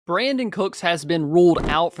Brandin Cooks has been ruled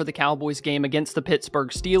out for the Cowboys game against the Pittsburgh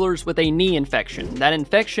Steelers with a knee infection. That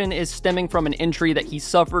infection is stemming from an injury that he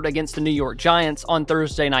suffered against the New York Giants on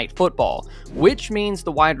Thursday Night Football, which means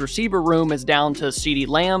the wide receiver room is down to CeeDee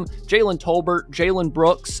Lamb, Jalen Tolbert, Jalen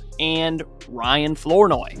Brooks, and Ryan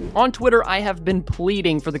Flournoy. On Twitter, I have been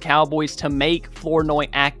pleading for the Cowboys to make Flournoy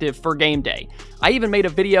active for game day. I even made a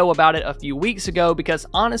video about it a few weeks ago because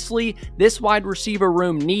honestly, this wide receiver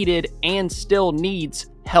room needed and still needs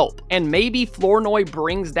help. And maybe Flournoy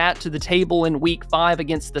brings that to the table in Week 5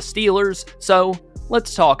 against the Steelers, so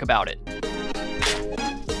let's talk about it.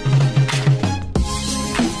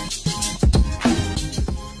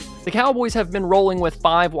 The Cowboys have been rolling with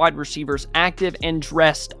 5 wide receivers active and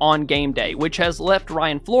dressed on game day, which has left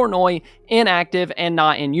Ryan Flournoy inactive and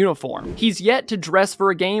not in uniform. He's yet to dress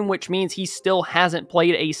for a game, which means he still hasn't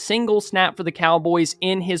played a single snap for the Cowboys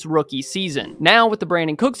in his rookie season. Now, with the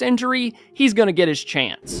Brandin Cooks injury, he's gonna get his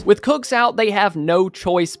chance. With Cooks out, they have no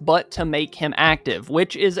choice but to make him active,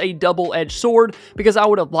 which is a double-edged sword because I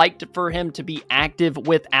would have liked for him to be active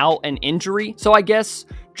without an injury. So I guess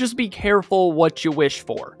just be careful what you wish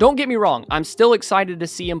for. Don't get me wrong, I'm still excited to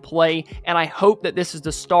see him play, and I hope that this is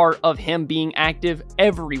the start of him being active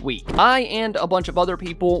every week. I and a bunch of other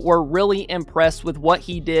people were really impressed with what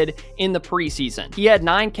he did in the preseason. He had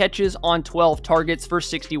 9 catches on 12 targets for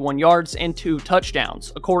 61 yards and 2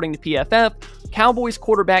 touchdowns. According to PFF, Cowboys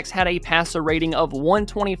quarterbacks had a passer rating of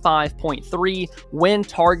 125.3 when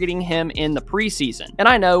targeting him in the preseason. And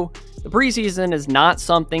I know the preseason is not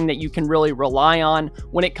something that you can really rely on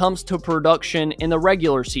when it comes to production in the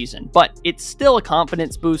regular season, but it's still a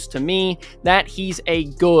confidence boost to me that he's a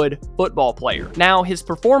good football player. Now, his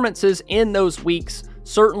performances in those weeks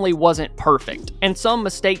certainly wasn't perfect, and some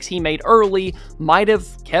mistakes he made early might have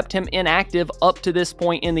kept him inactive up to this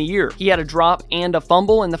point in the year. He had a drop and a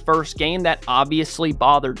fumble in the first game that obviously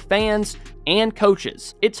bothered fans and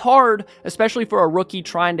coaches. It's hard, especially for a rookie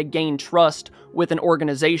trying to gain trust with an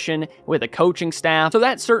organization, with a coaching staff, so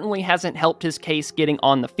that certainly hasn't helped his case getting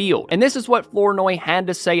on the field. And this is what Flournoy had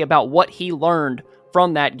to say about what he learned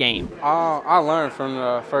from that game. I learned from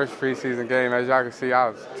the first preseason game. As y'all can see,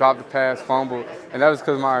 I dropped the pass, fumbled, and that was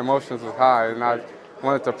because my emotions was high, and I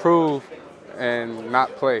wanted to prove and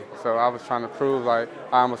not play. So I was trying to prove, like,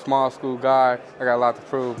 I'm a small school guy, I got a lot to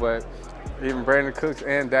prove, but even Brandin Cooks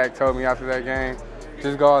and Dak told me after that game,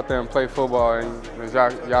 just go out there and play football. And as y'all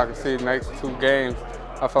can see, the next 2 games,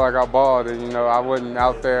 I felt like I balled, and I wasn't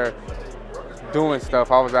out there doing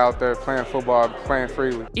stuff. I was out there playing football, playing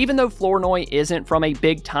freely. Even though Flournoy isn't from a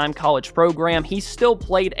big-time college program, he's still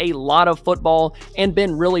played a lot of football and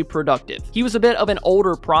been really productive. He was a bit of an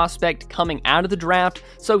older prospect coming out of the draft,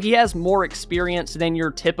 so he has more experience than your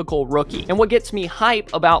typical rookie. And what gets me hype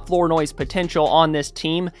about Flournoy's potential on this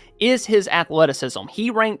team is his athleticism.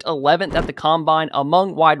 He ranked 11th at the combine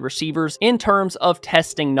among wide receivers in terms of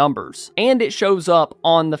testing numbers, and it shows up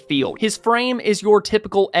on the field. His frame is your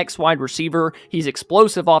typical X wide receiver. He's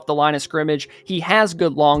explosive off the line of scrimmage, he has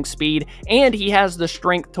good long speed, and he has the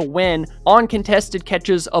strength to win on contested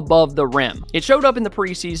catches above the rim. It showed up in the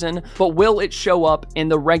preseason, but will it show up in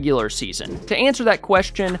the regular season? To answer that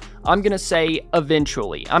question, I'm gonna say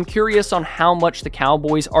eventually. I'm curious on how much the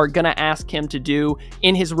Cowboys are gonna ask him to do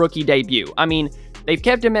in his rookie debut. I mean, they've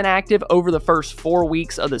kept him inactive over the first 4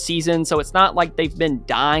 weeks of the season, so it's not like they've been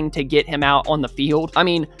dying to get him out on the field. I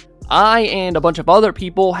mean, I and a bunch of other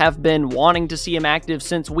people have been wanting to see him active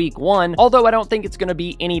since week 1, although I don't think it's going to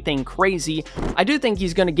be anything crazy. I do think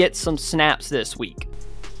he's going to get some snaps this week.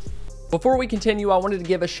 Before we continue, I wanted to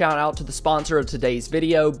give a shout out to the sponsor of today's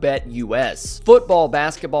video, BETUS. Football,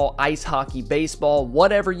 basketball, ice hockey, baseball,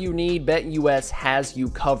 whatever you need, BETUS has you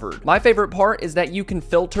covered. My favorite part is that you can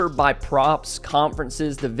filter by props,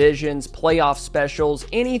 conferences, divisions, playoff specials,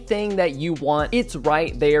 anything that you want, it's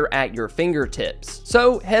right there at your fingertips.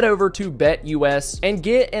 So head over to BETUS and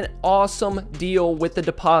get an awesome deal with the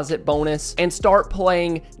deposit bonus and start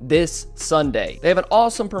playing this Sunday. They have an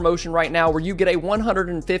awesome promotion right now where you get a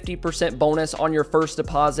 150% bonus on your first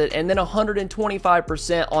deposit and then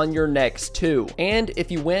 125% on your next 2. And if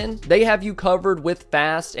you win, they have you covered with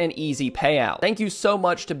fast and easy payout. Thank you so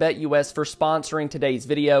much to BETUS for sponsoring today's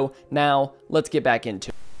video. Now, let's get back into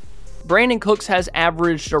it. Brandin Cooks has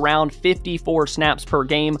averaged around 54 snaps per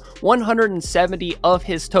game. 170 of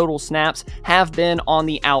his total snaps have been on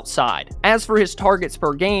the outside. As for his targets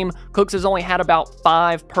per game, Cooks has only had about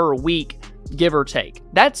 5 per week, give or take.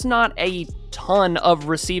 That's not a ton of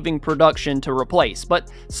receiving production to replace,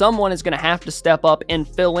 but someone is going to have to step up and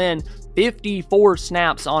fill in 54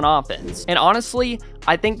 snaps on offense. And honestly,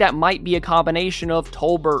 I think that might be a combination of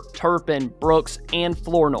Tolbert, Turpin, Brooks, and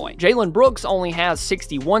Flournoy. Jalen Brooks only has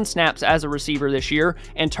 61 snaps as a receiver this year,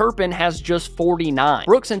 and Turpin has just 49.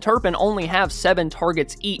 Brooks and Turpin only have 7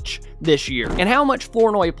 targets each this year. And how much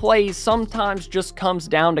Flournoy plays sometimes just comes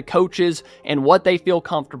down to coaches and what they feel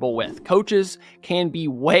comfortable with. Coaches can be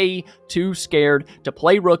way too scared to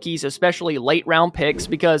play rookies, especially late round picks,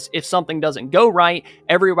 because if something doesn't go right,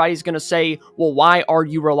 everybody's going to say, well, why are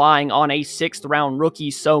you relying on a 6th round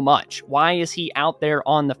rookie so much? Why is he out there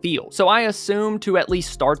on the field? So I assume to at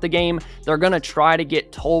least start the game, they're going to try to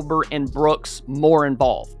get Tolbert and Brooks more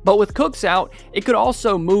involved. But with Cooks out, it could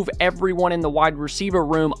also move everyone in the wide receiver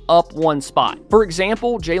room up one spot. For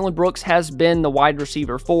example, Jalen Brooks has been the wide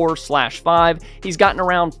receiver 4/5. He's gotten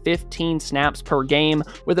around 15 snaps per game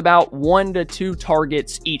with about 1 to 2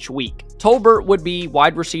 targets each week. Tolbert would be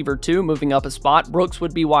wide receiver 2, moving up a spot. Brooks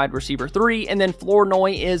would be wide receiver 3, and then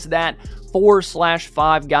Flournoy is that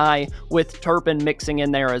 4/5 guy with Turpin mixing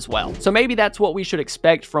in there as well. So maybe that's what we should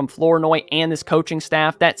expect from Flournoy and this coaching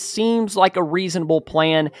staff. That seems like a reasonable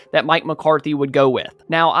plan that Mike McCarthy would go with.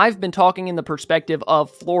 Now, I've been talking in the perspective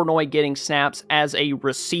of Flournoy getting snaps as a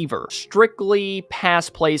receiver, strictly pass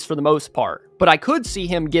plays for the most part. But I could see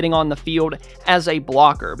him getting on the field as a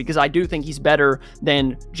blocker because I do think he's better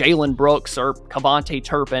than Jalen Brooks or Kavontae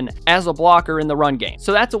Turpin as a blocker in the run game.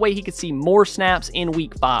 So that's a way he could see more snaps in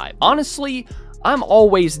week 5. Honestly, I'm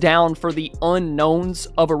always down for the unknowns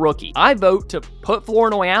of a rookie. I vote to put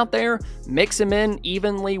Flournoy out there, mix him in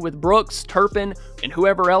evenly with Brooks, Turpin, and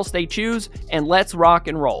whoever else they choose, and let's rock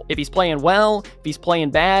and roll. If he's playing well, if he's playing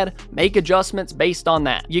bad, make adjustments based on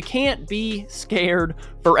that. You can't be scared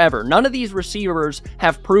forever. None of these receivers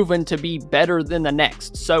have proven to be better than the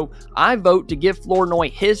next. So I vote to give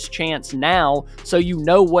Flournoy his chance now so you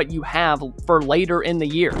know what you have for later in the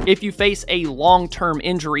year if you face a long-term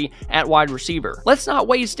injury at wide receiver. Let's not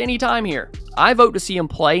waste any time here. I vote to see him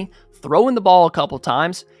play, throwing the ball a couple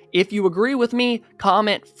times. If you agree with me,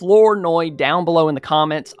 comment Flournoy down below in the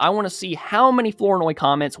comments. I want to see how many Flournoy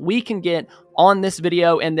comments we can get on this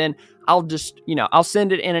video, and then I'll just, I'll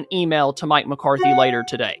send it in an email to Mike McCarthy later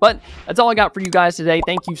today. But that's all I got for you guys today.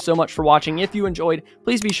 Thank you so much for watching. If you enjoyed,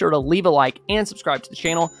 please be sure to leave a like and subscribe to the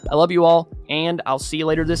channel. I love you all, and I'll see you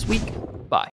later this week.